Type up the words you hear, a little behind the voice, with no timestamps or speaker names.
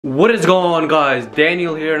What is going on, guys?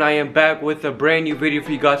 Daniel here, and I am back with a brand new video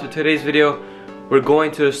for you guys. For today's video, we're going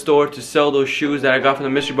to the store to sell those shoes that I got from the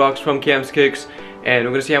mystery box from Cam's Kicks, and we're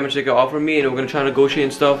gonna see how much they can offer me, and we're gonna try to negotiate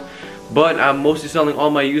and stuff. But I'm mostly selling all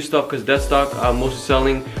my used stuff because dead stock. I'm mostly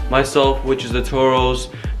selling myself, which is the Toros,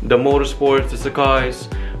 the Motorsports, the Sakai's.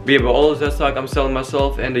 But yeah, but all those dead stock I'm selling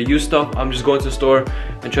myself, and the used stuff I'm just going to the store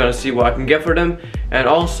and trying to see what I can get for them. And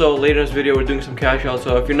also later in this video we're doing some cash out,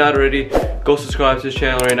 so if you're not already, go subscribe to this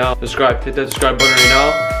channel right now. Hit that subscribe button right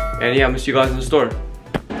now. And yeah, I'm gonna see you guys in the store.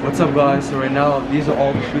 What's up, guys? So right now these are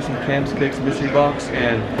all the shoes from Cam's Kicks mystery box,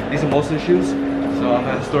 and these are most of the shoes. So I'm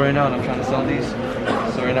at the store right now and I'm trying to sell these.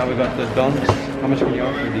 So right now we got the Dunks. How much can you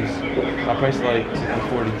offer these? I price like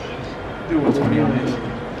 140. Dude, what's 20 on these?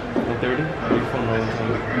 130? What are you phone right?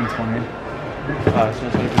 120. Alright, so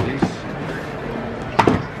 120 for these.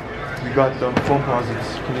 We got the phone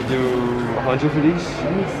posits. Can you do 100 for these?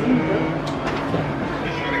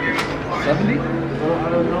 70? I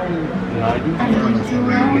don't know. 90?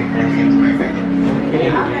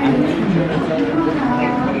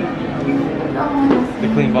 The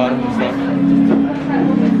clean bottom and stuff.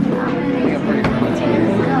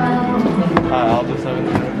 I'll do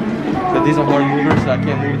 70. But these are hard movers, so I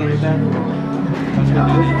can't move them like that. I'm just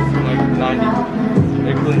gonna do these for like 90.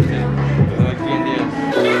 They're clean fit. They're like BNDS.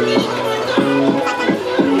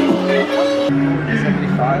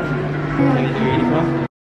 75. Can you do 85?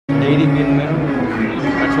 80 be in the middle.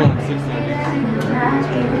 I told him 60 of these.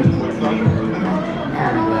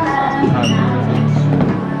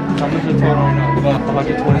 How much is the total right now? About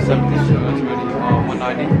 127 these, so that's already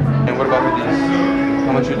 190. And what about with these?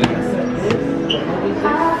 How much are these?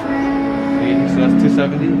 80, so that's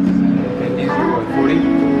 270. And these are what, 40?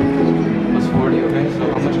 Plus 40, okay. So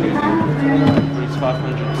how much can you do? It's 500.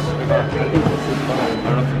 I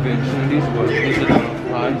don't know if you've been interested in these, but these are the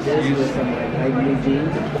highs used.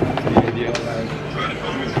 Yeah.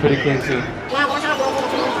 Pretty clean too.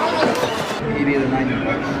 80 to 90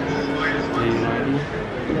 bucks. 80 to 90.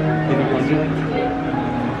 Maybe 100.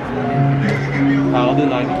 I'll do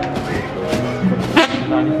 90.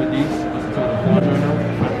 90 for these. What's the total? 400 right now.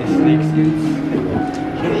 Snake skins.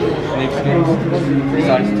 Snake skins.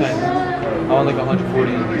 Size 10. I want like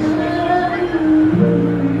 140 of these.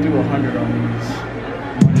 Do 100 on these.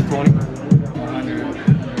 120? 100.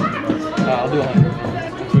 I'll do 100.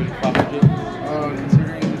 That's already 500.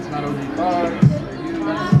 Considering it's not only box,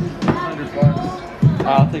 $100 bucks.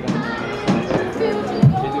 I'll take 100. Can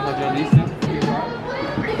you do 100 on these too?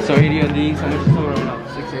 So 80 on these. How much is the total right now?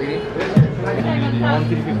 680?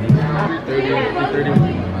 150. 330.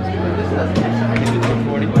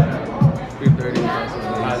 240. 330.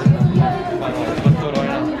 What's total right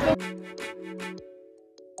now?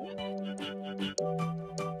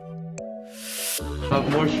 I have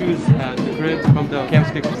more shoes at the crib from the Cam's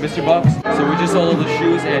Kicks mystery box. So we just sold all the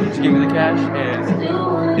shoes and he just gave me the cash,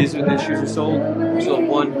 and these are the shoes we sold. We sold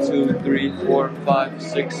 1, 2, 3, 4, 5,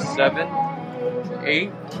 6, 7,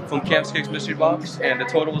 8 from Cam's Kicks mystery box, and the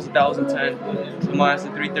total was 1,010. So minus the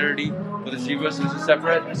 330 for the zebras, so this is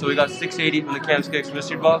separate. So we got 680 from the Cam's Kicks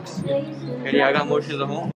mystery box. And yeah, I got more shoes at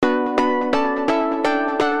home.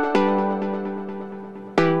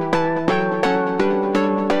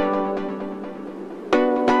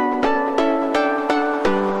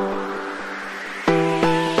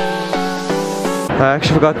 I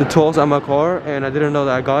actually forgot the tools on my car, and I didn't know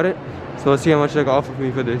that I got it. So let's see how much they can offer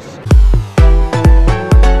me for this.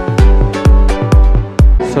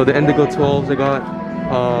 So the Indigo 12s I got,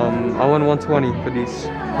 I won 120 for these.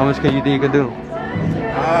 How much can you think you can do?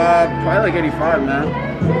 Probably like 85, man.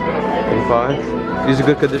 85? These are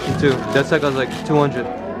good condition too. That set was like 200.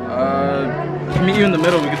 To meet you in the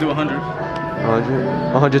middle, we could do 100. 100?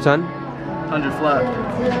 110? 100 flat.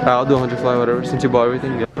 I'll do 100 flat, whatever, since you bought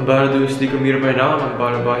everything. Yeah. I'm about to do a sneaker meetup right now. I'm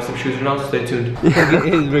about to buy some shoes right now, so stay tuned. It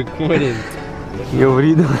is recording. Yo, what are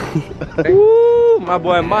you doing? Woo, my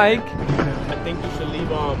boy Mike. I think you should leave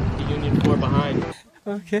the Union 4 behind.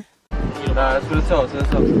 Okay. Nah, that's what it tells.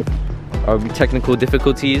 That's what it tells. Technical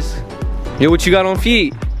difficulties. Yo, what you got on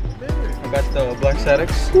feet? I got the Black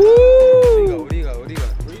Statics. Woo! What do you got? What do you got?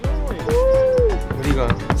 What do you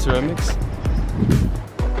got? Ceramics.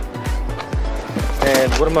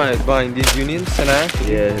 And what am I buying? These Unions tonight?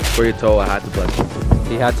 Yeah, for your toe, I had to bless.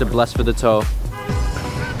 He had to bless for the toe.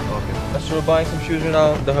 Okay. So we're buying some shoes right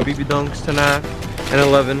now. The Habibi Dunks tonight and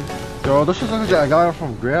 11. Yo, those shoes look like I got them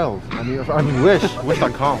from Grails. I mean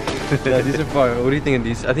Wish.com. Yeah, these are fire. What do you think of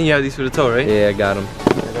these? I think you have these for the toe, right? Yeah, I got him.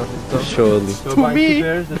 Surely. So to me,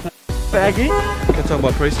 baggy. Can talk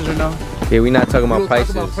about prices right now? Yeah, we're not talking about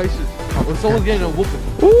prices. Someone's getting a whooping.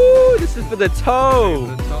 Ooh, this is for the toe.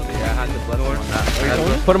 For the toe, yeah. had to bless him on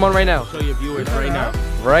that. Put him on right now. Show your viewers right now.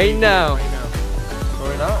 Right now.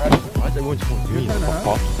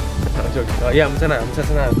 Yeah, I'm 10 out.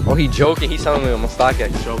 Oh, he joking. He's telling me I'm a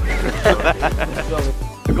StockX.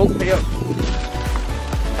 Go pay up.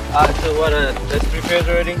 So what, that's 3 pairs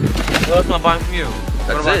already? What else am I buying from you?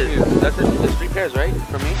 That's it. That's it. There's 3 pairs, right?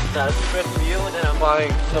 From me? Nah, that's 3 pairs from you, and then I'm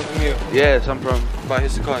buying some from you. Yeah, some from. Buy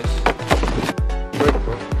his Sakai's.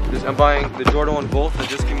 I'm buying the Jordan 1 Volt that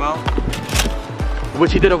just came out.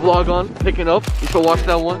 Which he did a vlog on, picking up. You should watch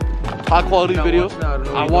that one. High quality video.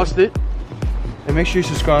 I watched it. And make sure you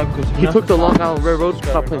subscribe because he took the Long Island Railroad.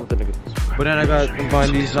 Stop playing with the niggas. But then I'm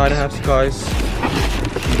buying these 9.5 Sakai's.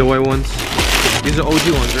 The white ones. These are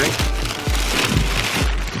OG ones, right?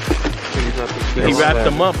 He wrapped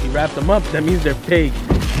them up. He wrapped them up. That means they're pig. I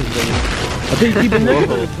think keep them next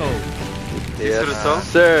to the toe. Yes,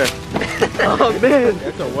 sir. Oh man.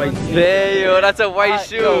 That's a white shoe. Hey, yo, that's a white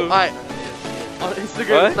shoe. Alright. On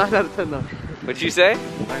Instagram, it's 9 out of 10 now. What you say?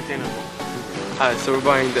 Alright, so we're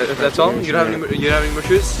buying that. That's all? You don't have any more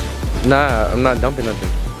shoes? Nah, I'm not dumping nothing.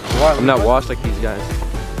 Why? I'm not washed like these guys.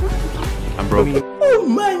 I'm broke. Oh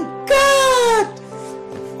my god!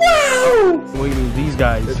 Wow! What do you mean, these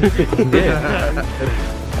guys? Yeah.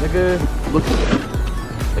 Nigga, look.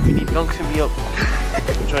 If you need dunks, hit me up.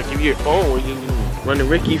 I'm trying to give you your phone. What are you running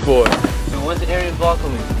Ricky for? So when's the Arian vlog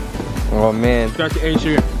coming? Oh man. Start your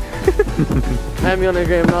Instagram. Add me on the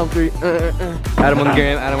gram, now 3. Add him on the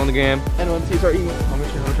gram, add him on the gram. And on T-R-E. How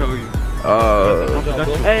much are you?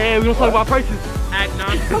 Hey, we don't talk about prices. At 9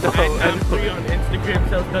 on Instagram,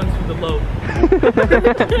 sells dunks for the low.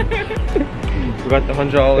 We got the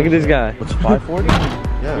 $100. Look at this guy. What's 540?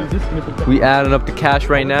 Yeah. We adding up the cash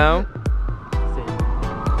right now.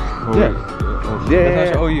 Yeah.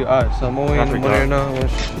 Oh, you. Alright, so I'm owing him the money right now.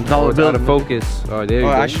 Dollar bill out of focus. Oh, there you go.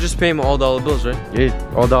 I should just pay him all dollar bills, right?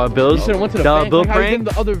 Yeah, all dollar bills. You should have went to the dollar bank bill like how you did prank. in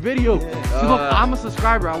the other video. See, look, I'm a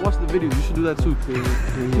subscriber. I watched the video. You should do that too. 2,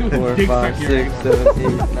 3, 4, 5, 6, 7,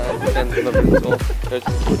 8, 9, 10, 11, 12,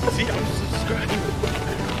 13. See, I'm just subscribing.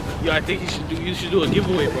 Yo, I think you should do a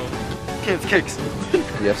giveaway, bro. Kids kicks.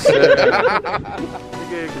 Yes, sir.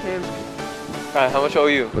 Alright, how much owe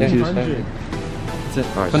you? 100. That's it.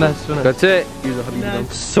 Alright, Finesse. That's it. Here's a hubby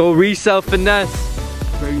dunk. So resell finesse.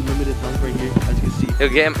 Very limited dunk right here, as you can see. Yo,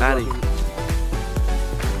 get him out of here.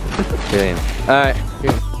 Alright.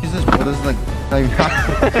 Jesus, bro, this is like not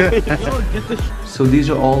even So these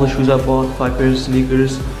are all the shoes I bought. 5 pairs of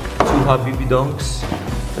sneakers, 2 hot BB dunks,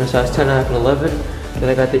 and a size 10.5 and 11. Then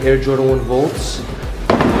I got the Air Jordan 1 Volts,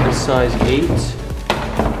 a size 8.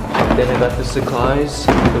 Then I got the Sakai's,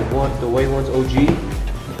 the white ones OG.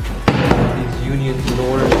 These Union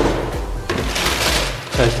North,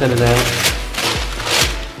 size 10.5.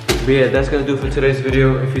 But yeah, that's gonna do it for today's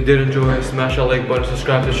video. If you did enjoy, smash that like button,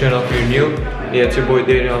 subscribe to the channel if you're new. Yeah, it's your boy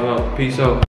Daniel. I'm out. Peace out.